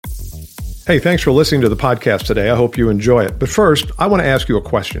Hey, thanks for listening to the podcast today. I hope you enjoy it. But first, I want to ask you a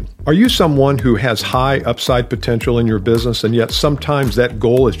question. Are you someone who has high upside potential in your business, and yet sometimes that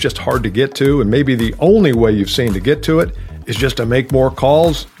goal is just hard to get to, and maybe the only way you've seen to get to it is just to make more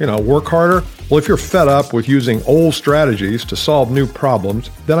calls, work harder? Well, if you're fed up with using old strategies to solve new problems,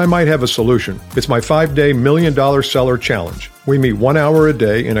 then I might have a solution. It's my 5-day $1 Million Seller Challenge. We meet 1 hour a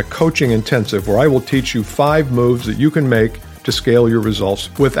day in a coaching intensive where I will teach you 5 moves that you can make to scale your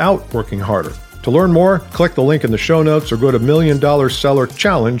results without working harder. To learn more, click the link in the show notes or go to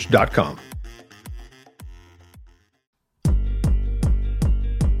 $1,000,000sellerchallenge.com.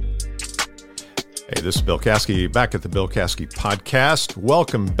 Hey, this is Bill Caskey, back at the Bill Caskey Podcast.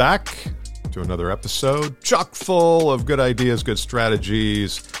 Welcome back to another episode, chock full of good ideas, good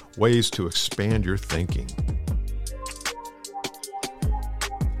strategies, ways to expand your thinking.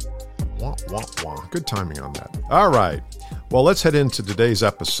 Wah, wah, wah. Good timing on that. All right. Well, let's head into today's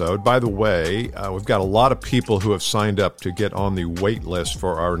episode. By the way, we've got a lot of people who have signed up to get on the wait list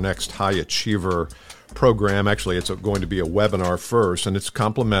for our next High Achiever program. Actually, it's going to be a webinar first, and it's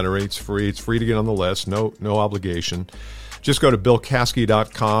complimentary. It's free. It's free to get on the list. No obligation. Just go to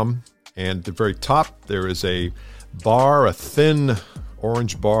billcaskey.com, and at the very top, there is a bar, a thin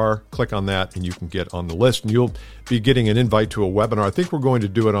orange bar. Click on that, and you can get on the list, and you'll be getting an invite to a webinar. I think we're going to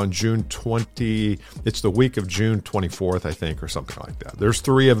do it on June 20. It's the week of June 24th, I think, or something like that. There's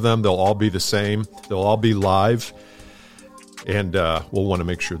 3 of them. They'll all be the same. They'll all be live, and we'll want to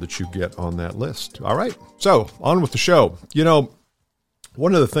make sure that you get on that list. All right, so on with the show.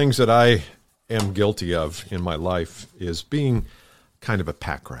 One of the things that I am guilty of in my life is being kind of a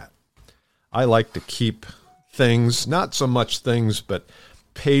pack rat. I like to keep things, not so much things, but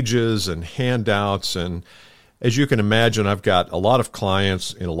pages and handouts. And as you can imagine, I've got a lot of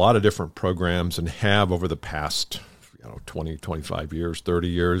clients in a lot of different programs and have over the past 20, 25 years, 30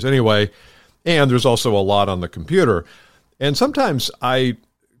 years anyway. And there's also a lot on the computer. And sometimes I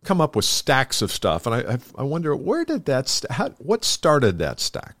come up with stacks of stuff, and I wonder, where did what started that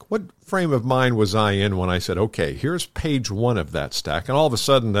stack? What frame of mind was I in when I said, okay, here's page 1 of that stack, and all of a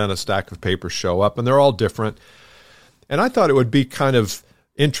sudden then a stack of papers show up, and they're all different. And I thought it would be kind of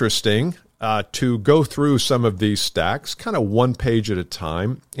interesting to go through some of these stacks, kind of 1 page at a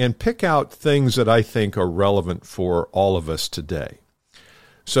time, and pick out things that I think are relevant for all of us today.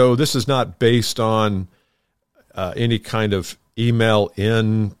 So this is not based on any kind of email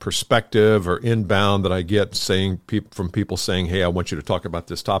in perspective or inbound that I get from people saying, hey, I want you to talk about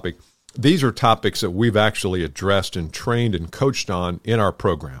this topic. These are topics that we've actually addressed and trained and coached on in our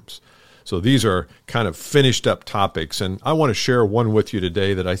programs. So these are kind of finished up topics, and I want to share one with you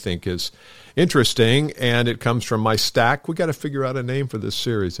today that I think is interesting, and it comes from my stack. We got to figure out a name for this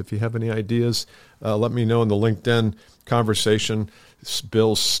series. If you have any ideas, let me know in the LinkedIn conversation.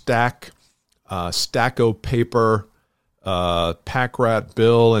 Bill's stack, Stacko paper, Pack Rat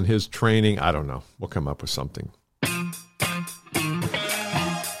Bill and his training. I don't know. We'll come up with something.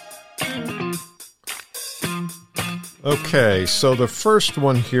 Okay, so the first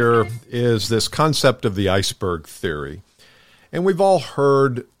one here is this concept of the Iceberg Theory. And we've all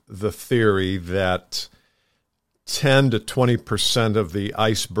heard the theory that 10 to 20% of the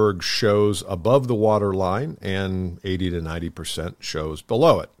iceberg shows above the waterline and 80 to 90% shows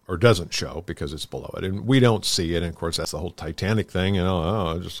below it, or doesn't show because it's below it. And we don't see it. And of course, that's the whole Titanic thing.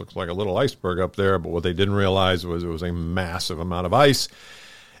 It just looks like a little iceberg up there. But what they didn't realize was it was a massive amount of ice.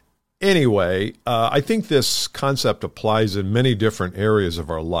 Anyway, I think this concept applies in many different areas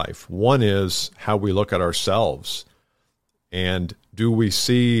of our life. One is how we look at ourselves. And do we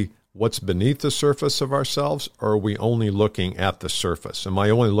see what's beneath the surface of ourselves, or are we only looking at the surface? Am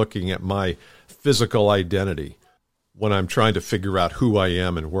I only looking at my physical identity when I'm trying to figure out who I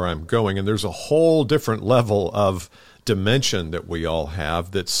am and where I'm going? And there's a whole different level of dimension that we all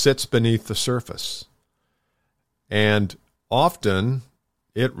have that sits beneath the surface. And often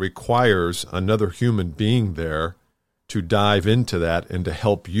it requires another human being there to dive into that and to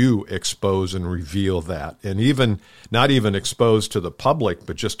help you expose and reveal that. And even not even expose to the public,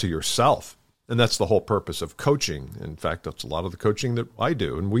 but just to yourself. And that's the whole purpose of coaching. In fact, that's a lot of the coaching that I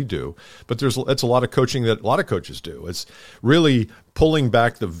do and we do. But it's a lot of coaching that a lot of coaches do. It's really pulling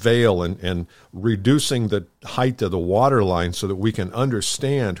back the veil and reducing the height of the waterline so that we can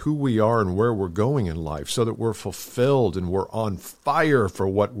understand who we are and where we're going in life, so that we're fulfilled and we're on fire for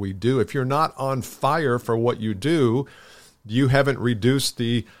what we do. If you're not on fire for what you do, you haven't reduced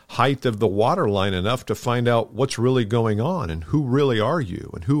the height of the waterline enough to find out what's really going on and who really are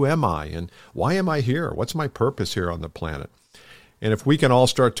you and who am I and why am I here? What's my purpose here on the planet? And if we can all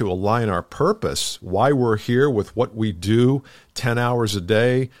start to align our purpose, why we're here with what we do, 10 hours a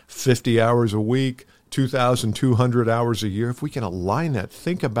day, 50 hours a week, 2,200 hours a year, if we can align that,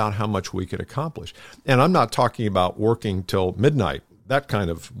 think about how much we could accomplish. And I'm not talking about working till midnight, that kind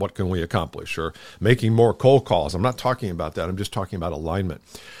of what can we accomplish, or making more cold calls. I'm not talking about that. I'm just talking about alignment.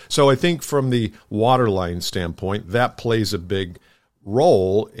 So I think from the waterline standpoint, that plays a big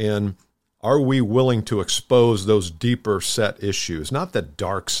role in, are we willing to expose those deeper set issues? Not the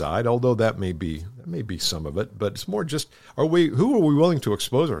dark side, although that may be some of it, but it's more just, who are we willing to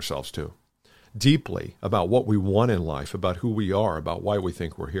expose ourselves to deeply about what we want in life, about who we are, about why we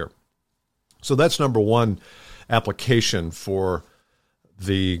think we're here. So that's number one application for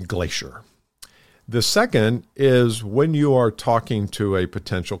the glacier. The second is when you are talking to a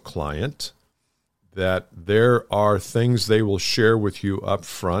potential client, that there are things they will share with you up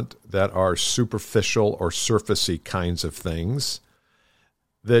front that are superficial or surfacey kinds of things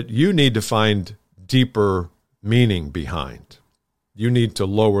that you need to find deeper meaning behind. You need to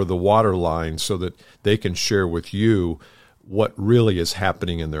lower the waterline so that they can share with you what really is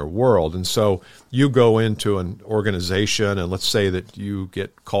happening in their world. And so you go into an organization, and let's say that you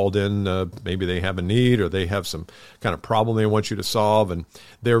get called in, maybe they have a need or they have some kind of problem they want you to solve, and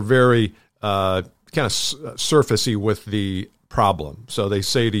they're very kind of surfacey with the problem. So they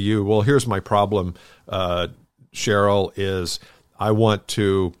say to you, well, here's my problem, Cheryl, is I want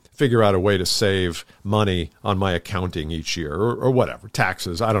to figure out a way to save money on my accounting each year, or whatever,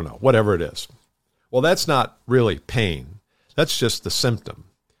 taxes, I don't know, whatever it is. Well, that's not really pain. That's just the symptom.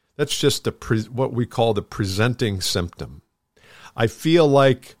 That's just what we call the presenting symptom. I feel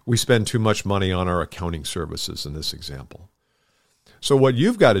like we spend too much money on our accounting services in this example. So what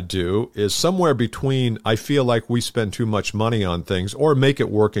you've got to do is somewhere between I feel like we spend too much money on things or make it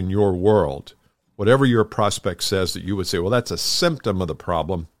work in your world. Whatever your prospect says that you would say, well, that's a symptom of the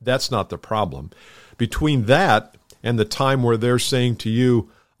problem. That's not the problem. Between that and the time where they're saying to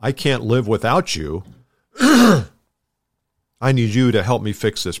you, I can't live without you, I need you to help me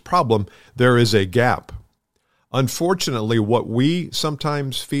fix this problem, there is a gap. Unfortunately, what we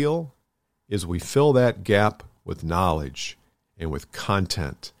sometimes feel is we fill that gap with knowledge and with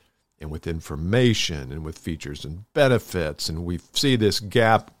content and with information and with features and benefits. And we see this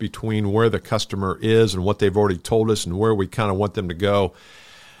gap between where the customer is and what they've already told us and where we kind of want them to go.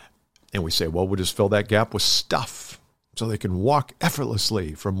 And we say, well, we'll just fill that gap with stuff so they can walk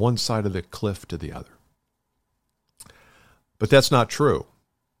effortlessly from one side of the cliff to the other. But that's not true.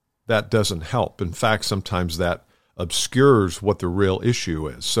 That doesn't help. In fact, sometimes that obscures what the real issue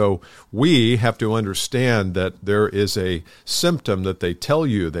is. So we have to understand that there is a symptom that they tell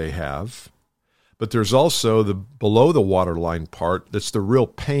you they have, but there's also the below the waterline part that's the real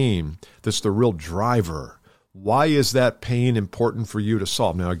pain, that's the real driver. Why is that pain important for you to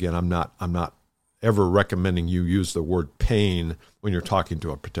solve? Now, again, I'm not ever recommending you use the word pain when you're talking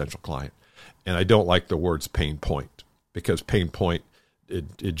to a potential client. And I don't like the words pain point, because pain point,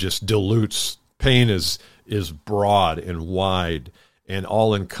 it just dilutes. Pain is broad and wide and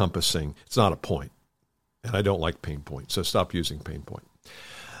all-encompassing. It's not a point. And I don't like pain point, so stop using pain point.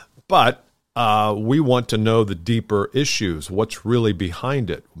 But we want to know the deeper issues, what's really behind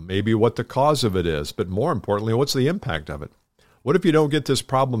it, maybe what the cause of it is, but more importantly, what's the impact of it? What if you don't get this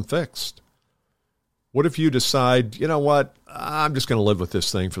problem fixed? What if you decide, you know what, I'm just going to live with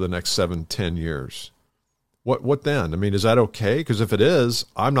this thing for the next 7-10 years? What then? I mean, is that okay? Because if it is,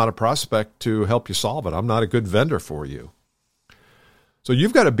 I'm not a prospect to help you solve it. I'm not a good vendor for you. So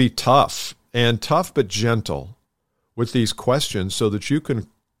you've got to be tough, and tough but gentle with these questions so that you can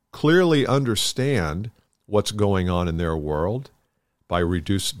clearly understand what's going on in their world by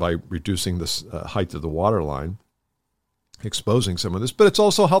reducing the height of the waterline, exposing some of this. But it's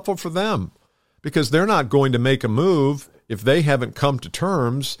also helpful for them, because they're not going to make a move if they haven't come to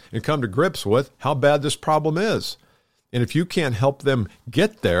terms and come to grips with how bad this problem is. And if you can't help them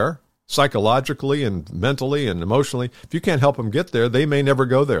get there psychologically and mentally and emotionally, if you can't help them get there, they may never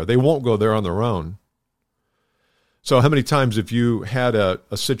go there. They won't go there on their own. So how many times have you had a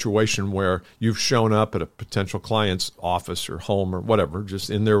situation where you've shown up at a potential client's office or home or whatever, just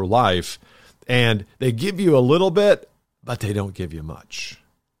in their life, and they give you a little bit, but they don't give you much?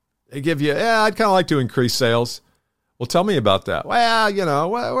 They give you, I'd kind of like to increase sales. Well, tell me about that. Well, you know,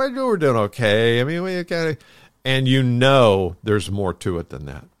 we're doing okay. I mean, we kind of, and you know there's more to it than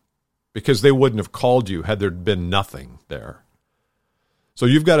that, because they wouldn't have called you had there been nothing there. So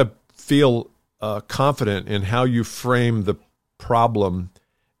you've got to feel confident in how you frame the problem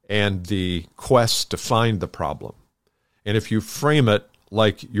and the quest to find the problem. And if you frame it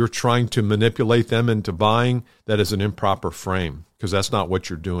like you're trying to manipulate them into buying, that is an improper frame, because that's not what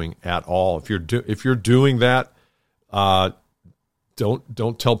you're doing at all. If you're doing that,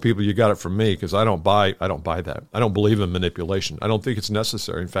 don't tell people you got it from me, because I don't buy that. I don't believe in manipulation. I don't think it's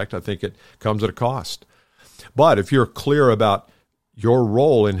necessary. In fact, I think it comes at a cost. But if you're clear about your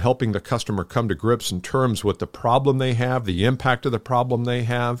role in helping the customer come to grips and terms with the problem they have, the impact of the problem they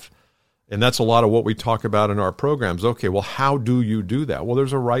have, and that's a lot of what we talk about in our programs. Okay, well, how do you do that? Well,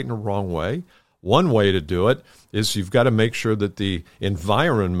 there's a right and a wrong way. One way to do it is you've got to make sure that the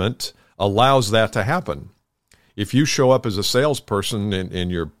environment allows that to happen. If you show up as a salesperson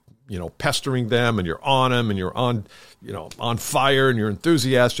and you're pestering them and you're on them and you're on fire and you're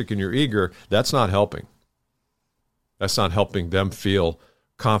enthusiastic and you're eager, that's not helping. That's not helping them feel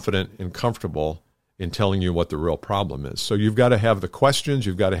confident and comfortable in telling you what the real problem is. So you've got to have the questions,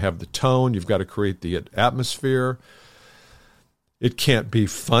 you've got to have the tone, you've got to create the atmosphere. It can't be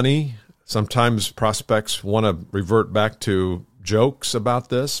funny. Sometimes prospects want to revert back to jokes about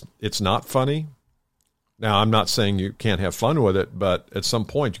this. It's not funny. Now, I'm not saying you can't have fun with it, but at some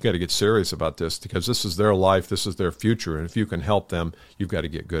point you've got to get serious about this, because this is their life, this is their future, and if you can help them, you've got to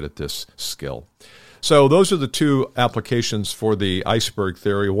get good at this skill. So those are the two applications for the iceberg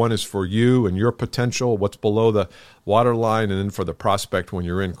theory. One is for you and your potential, what's below the waterline, and then for the prospect when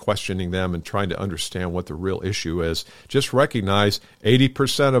you're in questioning them and trying to understand what the real issue is. Just recognize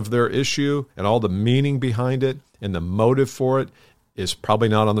 80% of their issue and all the meaning behind it and the motive for it is probably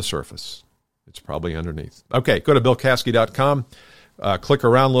not on the surface. It's probably underneath. Okay, go to BillCaskey.com. Click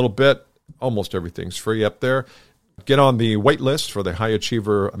around a little bit. Almost everything's free up there. Get on the wait list for the High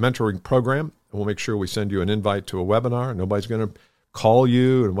Achiever Mentoring Program, and we'll make sure we send you an invite to a webinar. Nobody's going to call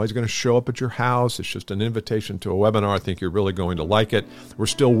you. Nobody's going to show up at your house. It's just an invitation to a webinar. I think you're really going to like it. We're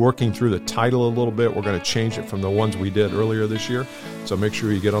still working through the title a little bit. We're going to change it from the ones we did earlier this year. So make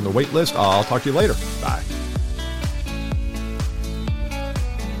sure you get on the wait list. I'll talk to you later. Bye.